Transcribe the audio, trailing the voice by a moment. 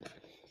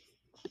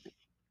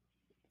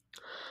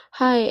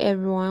Hi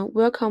everyone,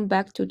 welcome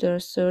back to the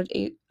third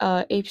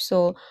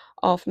episode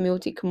of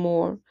Music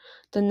More.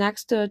 The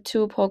next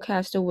two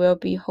podcasts will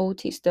be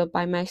hosted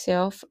by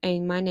myself,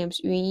 and my name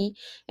is Yunyi,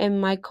 and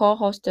my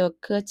co-host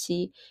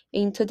Keqi.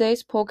 In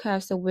today's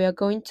podcast, we are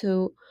going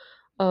to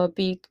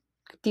be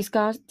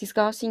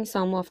discussing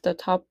some of the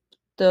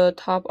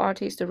top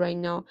artists right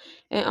now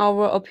and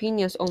our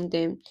opinions on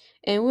them,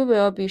 and we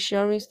will be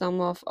sharing some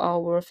of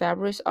our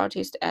favorite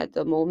artists at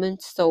the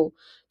moment. So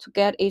to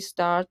get it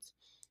started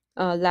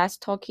let's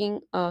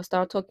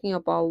start talking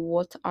about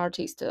what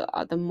artists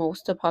are the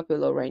most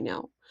popular right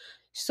now.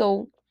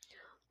 So,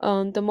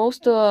 the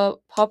most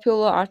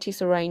popular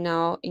artists right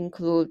now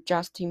include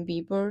Justin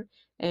Bieber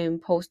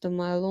and Post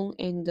Malone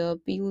and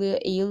Billie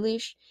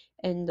Eilish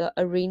and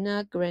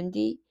Ariana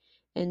Grande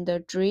and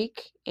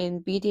Drake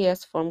and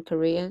BTS from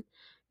Korea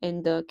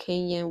and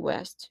Kanye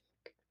West.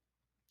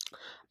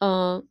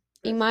 Uh,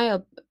 in my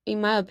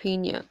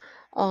opinion,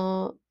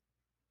 uh,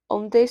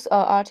 on this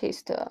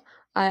artist,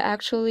 I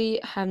actually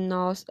have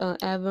not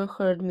ever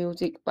heard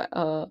music by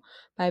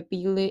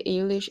Billie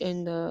Eilish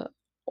and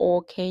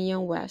or Kanye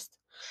West,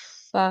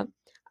 but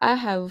I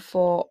have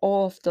for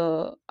all of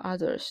the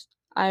others.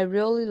 I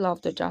really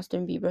love the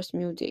Justin Bieber's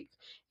music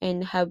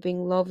and have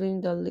been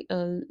loving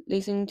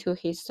listening to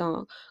his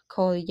song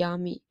called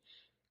Yummy.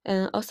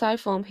 And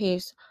aside from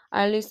his,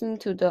 I listen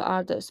to the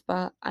others,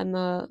 but I'm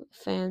a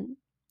fan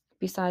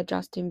beside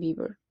Justin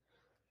Bieber.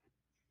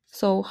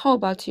 So how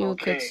about you,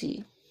 Okay.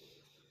 Keqi?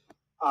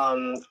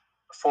 Um,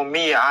 for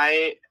me,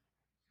 I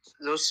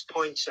those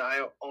points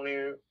I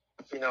only,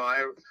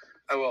 I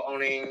will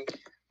only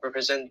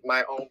represent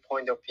my own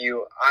point of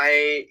view.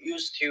 I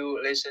used to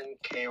listen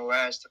Kanye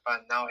West,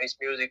 but now his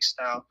music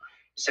style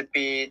is a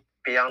bit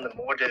beyond the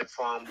modern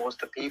for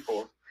most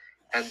people,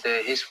 and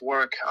his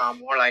work are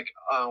more like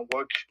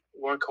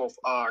work of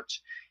art.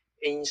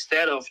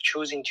 Instead of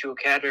choosing to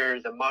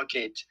cater the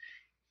market,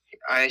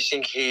 I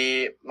think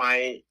he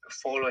might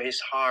follow his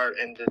heart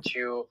and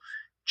to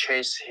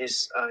chase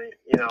his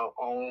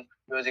own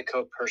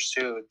musical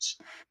pursuits.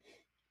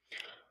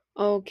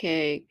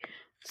 Okay,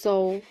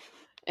 so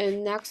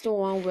and next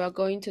one we are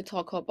going to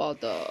talk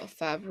about the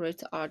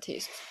favorite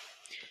artist.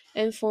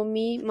 And for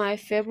me, my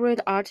favorite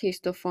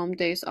artist from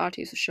this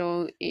artist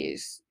show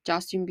is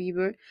Justin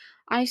Bieber.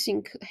 I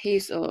think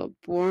he's a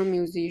born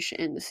musician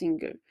and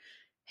singer.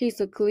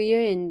 His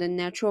clear and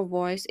natural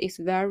voice is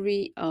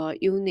very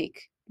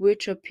unique,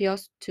 which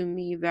appeals to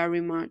me very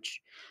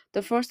much.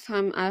 The first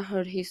time I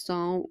heard his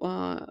song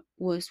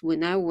was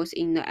when I was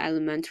in the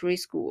elementary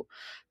school,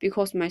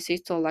 because my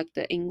sister liked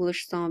the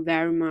English song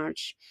very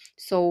much.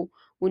 So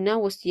when I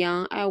was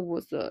young, I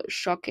was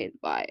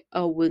shocked by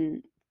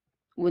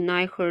when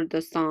I heard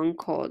the song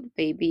called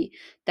Baby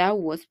that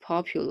was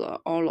popular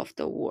all over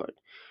the world.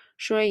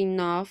 Sure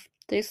enough,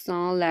 this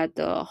song let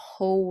the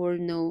whole world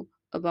know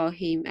about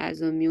him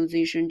as a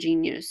musician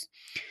genius.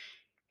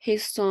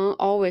 His song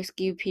always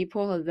give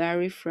people a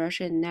very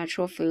fresh and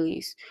natural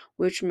feelings,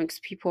 which makes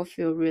people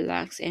feel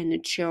relaxed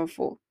and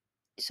cheerful.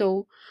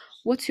 So,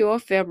 what's your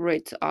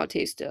favorite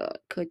artist,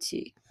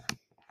 Keqi?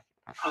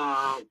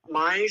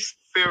 My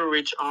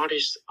favorite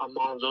artist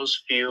among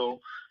those few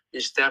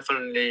is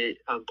definitely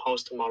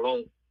Post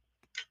Malone.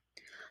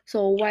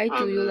 So, why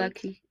do you Um,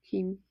 like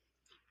him?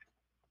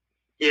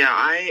 yeah,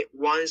 I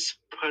once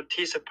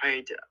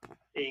participated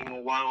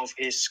in one of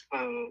his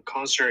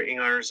concert in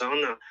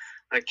Arizona,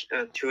 like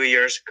 2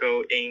 years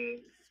ago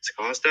in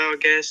Scottsdale, I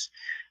guess.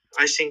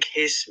 I think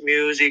his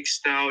music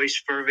style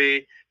is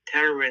very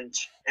tolerant,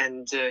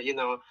 and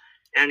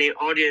any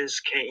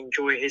audience can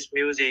enjoy his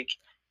music.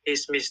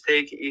 His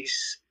mistake is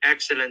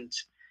excellent,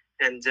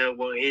 and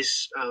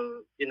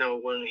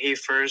when he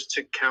first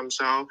comes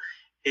out,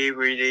 he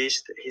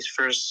released his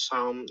first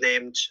song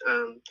named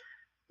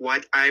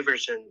White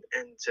Iverson,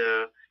 and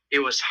it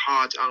was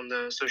hot on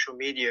the social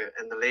media.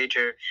 And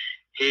later,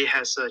 he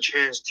has a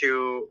chance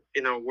to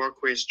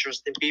work with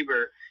Justin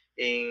Bieber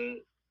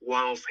in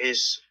one of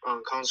his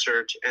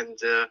concerts, and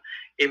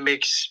it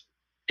makes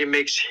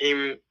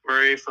him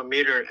very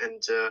familiar.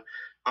 And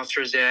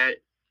after that,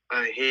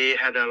 he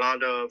had a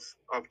lot of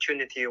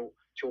opportunity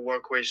to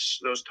work with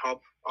those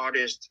top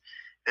artists.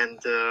 And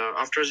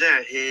after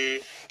that,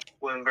 he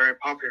went very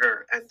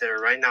popular, and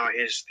right now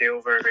he's still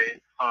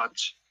very hot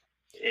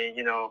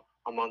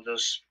among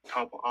those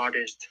top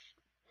artists.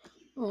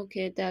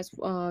 Okay, that's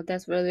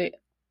really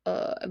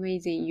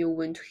amazing. You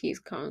went to his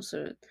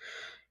concert.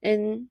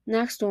 And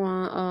next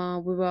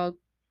one, we will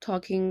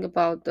talking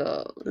about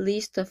the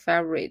least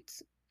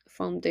favorites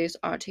from this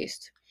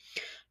artist.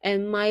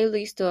 And my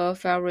least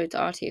favorite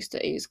artist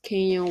is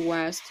Kanye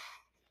West.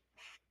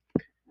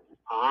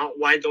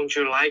 Why don't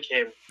you like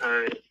him?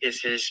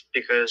 Is it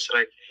because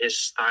like his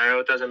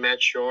style doesn't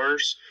match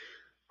yours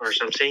or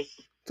something?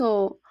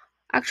 So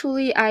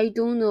actually, I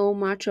don't know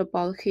much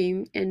about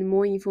him, and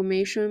more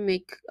information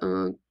may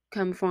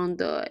come from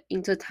the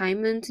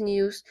entertainment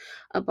news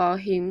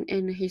about him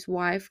and his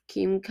wife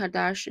Kim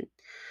Kardashian.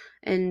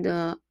 And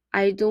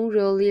I don't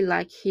really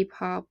like hip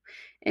hop,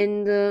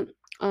 and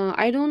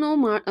I don't know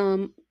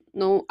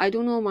know I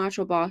don't know much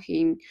about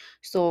him,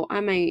 so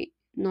I may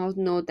not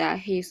know that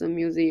he's a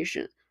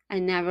musician. I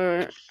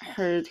never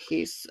heard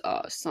his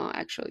song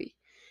actually.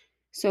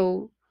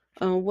 So,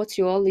 what's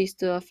your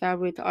list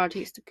favorite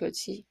artist,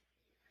 Keqi?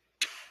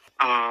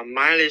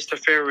 My list of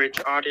favorite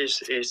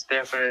artists is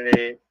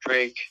definitely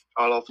Drake.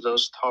 All of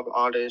those top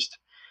artists.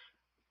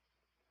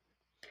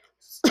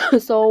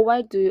 So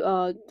why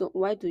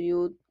do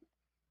you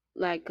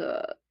like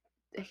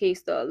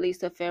he's the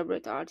least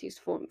favorite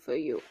artist for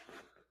you?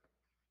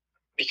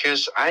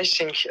 Because I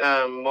think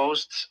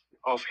most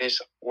of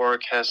his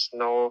work has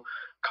no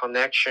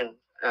connection,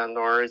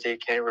 nor they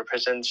can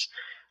represent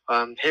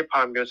hip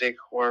hop music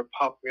or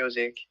pop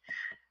music.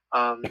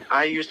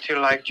 I used to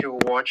like to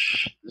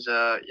watch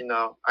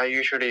I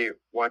usually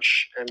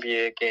watch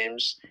NBA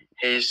games.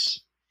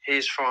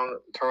 He's from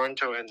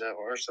Toronto and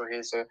also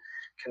he's a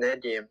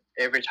Canadian.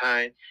 Every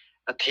time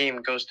a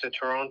team goes to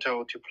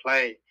Toronto to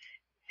play,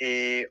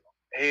 he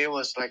he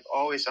was like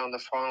always on the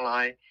front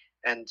line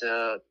and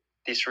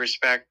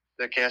disrespect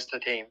the guest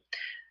team.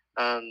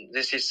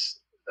 This is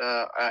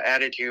an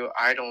attitude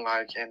I don't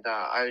like and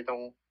I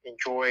don't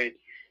enjoy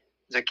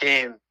the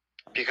game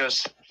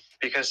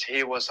because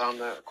he was on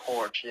the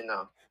court.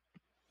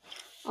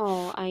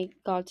 Oh, I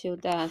got you.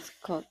 That's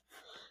good.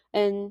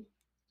 And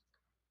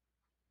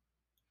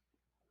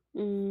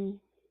mm,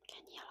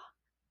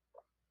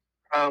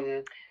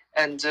 Um,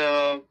 and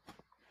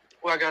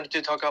we're going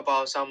to talk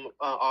about some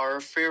our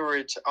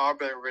favorite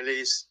album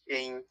release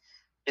in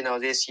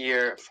this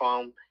year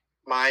from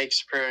my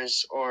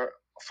experience or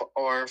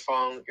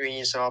from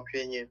Yunyi's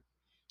opinion.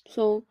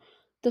 so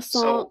the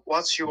song So,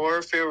 what's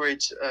your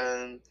favorite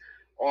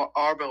or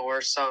album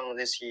or song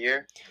this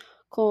year?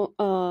 called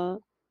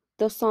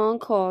the song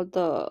called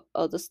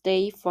the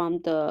Stay from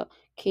the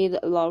Kid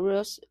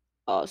Laroi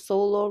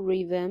solo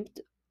revamped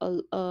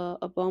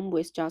album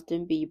with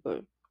Justin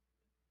Bieber.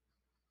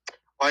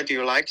 Why do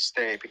you like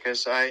Stay?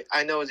 Because I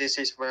know this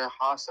is very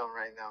hot song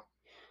right now.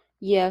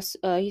 Yes,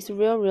 he's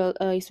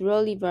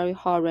really very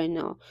hot right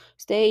now.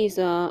 Stay is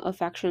a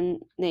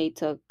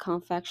affectionate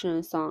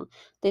confection song.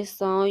 This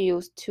song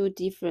used two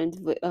different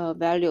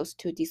values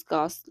to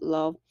discuss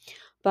love,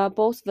 but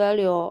both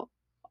values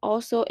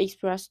also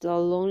express the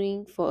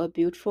longing for a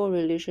beautiful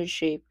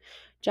relationship.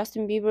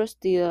 Justin Bieber's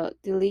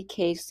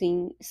delicate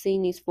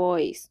singing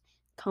voice,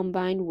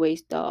 combined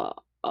with the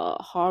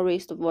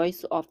hardest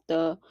voice of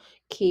the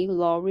Kid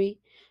Laroi,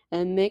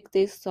 and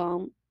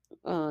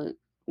uh,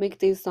 make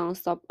this song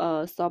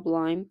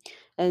sublime.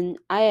 And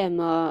I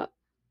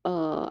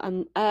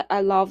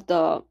love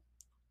the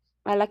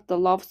I like the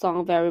love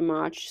song very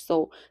much.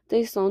 So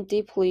this song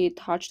deeply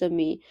touched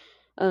me,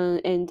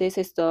 and this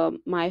is the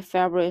my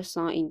favorite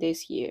song in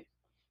this year.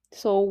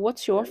 So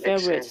what's your That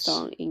makes favorite sense.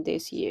 song in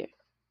this year?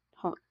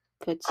 好，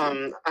客气。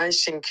I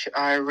think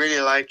I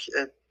really like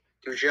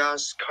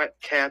Duja's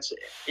Cat's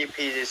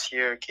EP this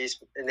year,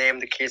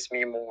 named Kiss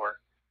Me More.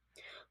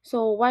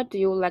 So why do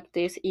you like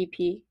this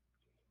EP?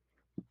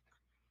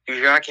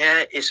 Duja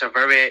Cat is a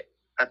very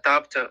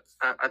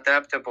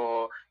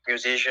adaptable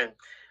musician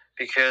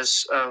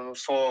because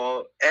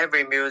for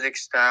every music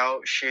style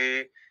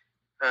she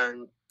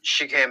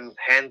can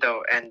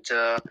handle and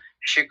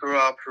she grew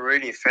up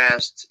really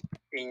fast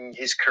in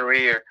his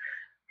career.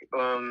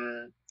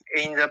 um,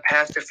 in the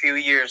past few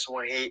years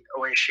when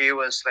she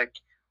was like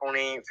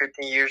only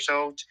 15 years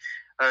old,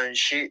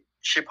 she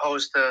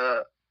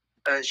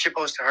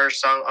posted her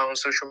song on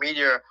social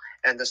media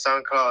and the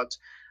SoundCloud.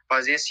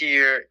 But this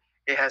year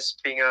it has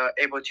been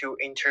able to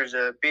enter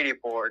the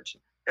Billboard.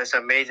 That's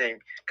amazing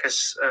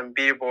because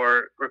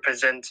Billboard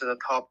represents the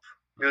top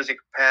music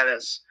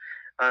palace.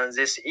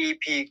 This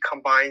EP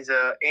combines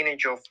the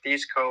energy of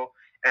disco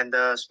and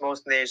the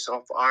smoothness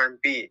of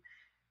R&B.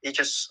 It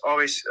just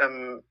always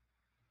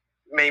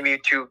made me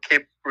to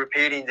keep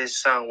repeating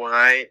this song when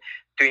I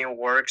doing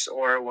works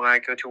or when I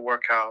go to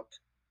work out.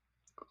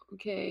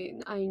 Okay,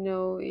 I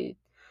know it.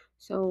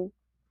 So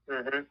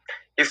Mm-hmm.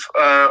 If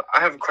I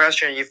have a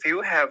question, if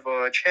you have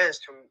a chance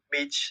to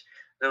meet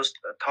those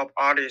top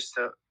artists,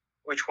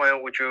 which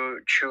one would you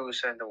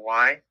choose and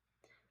why?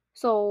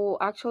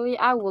 actually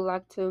I would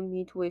like to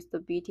meet with the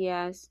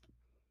BTS.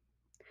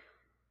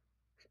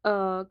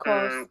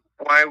 Cause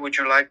Why would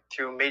you like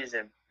to meet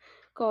them?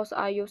 Cause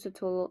I used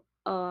to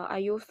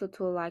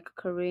like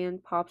Korean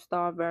pop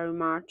star very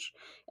much,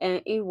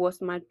 and it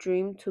was my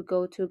dream to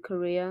go to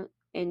Korea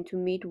and to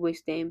meet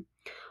with them.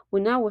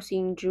 When I was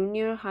in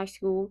junior high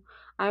school,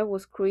 I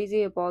was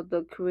crazy about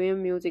the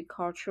Korean music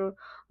culture,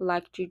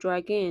 like G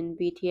Dragon and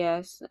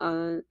BTS,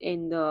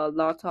 and a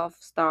lot of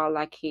star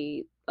like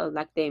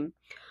them.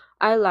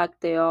 I like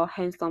their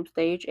handsome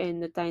stage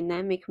and the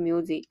dynamic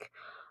music.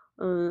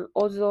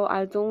 Although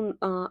I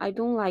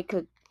don't like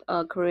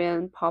a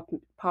Korean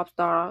pop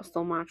star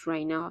so much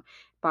right now,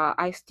 but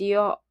I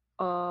still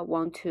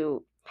want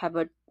to have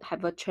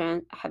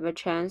a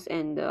chance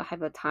and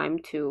have a time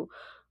to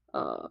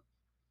uh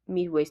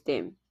meet with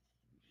them.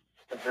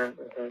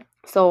 Mm-hmm, mm-hmm.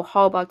 So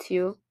how about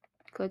you,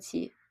 柯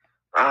奇?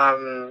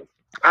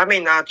 I may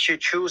not to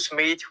choose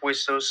meet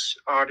with those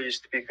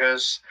artists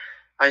because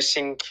I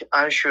think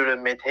I should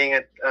maintain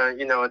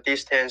a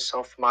distance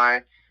of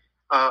my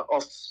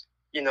of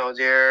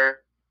their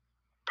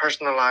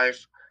personal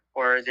life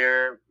or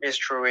their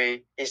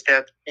mystery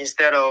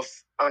instead of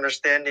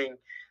understanding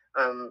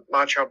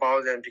much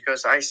about them,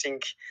 because I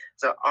think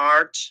the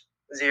art,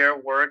 their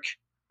work,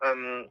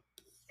 um,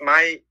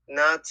 might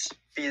not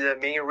be the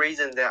main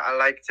reason that I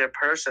like the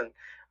person.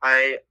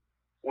 I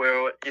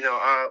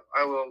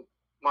I will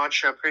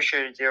much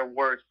appreciate their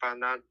work, but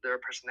not their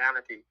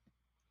personality.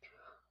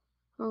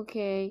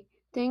 Okay,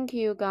 thank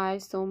you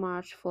guys so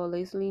much for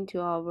listening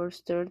to our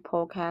third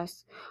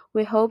podcast.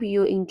 We hope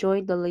you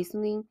enjoyed the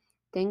listening.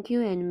 Thank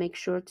you, and make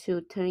sure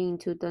to turn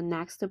into the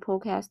next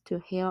podcast to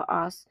hear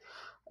us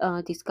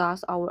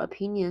discuss our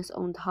opinions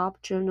on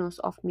top journals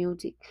of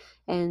music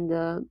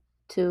and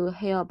to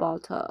hear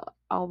about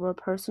our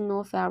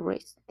personal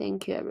favorites.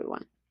 Thank you,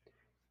 everyone.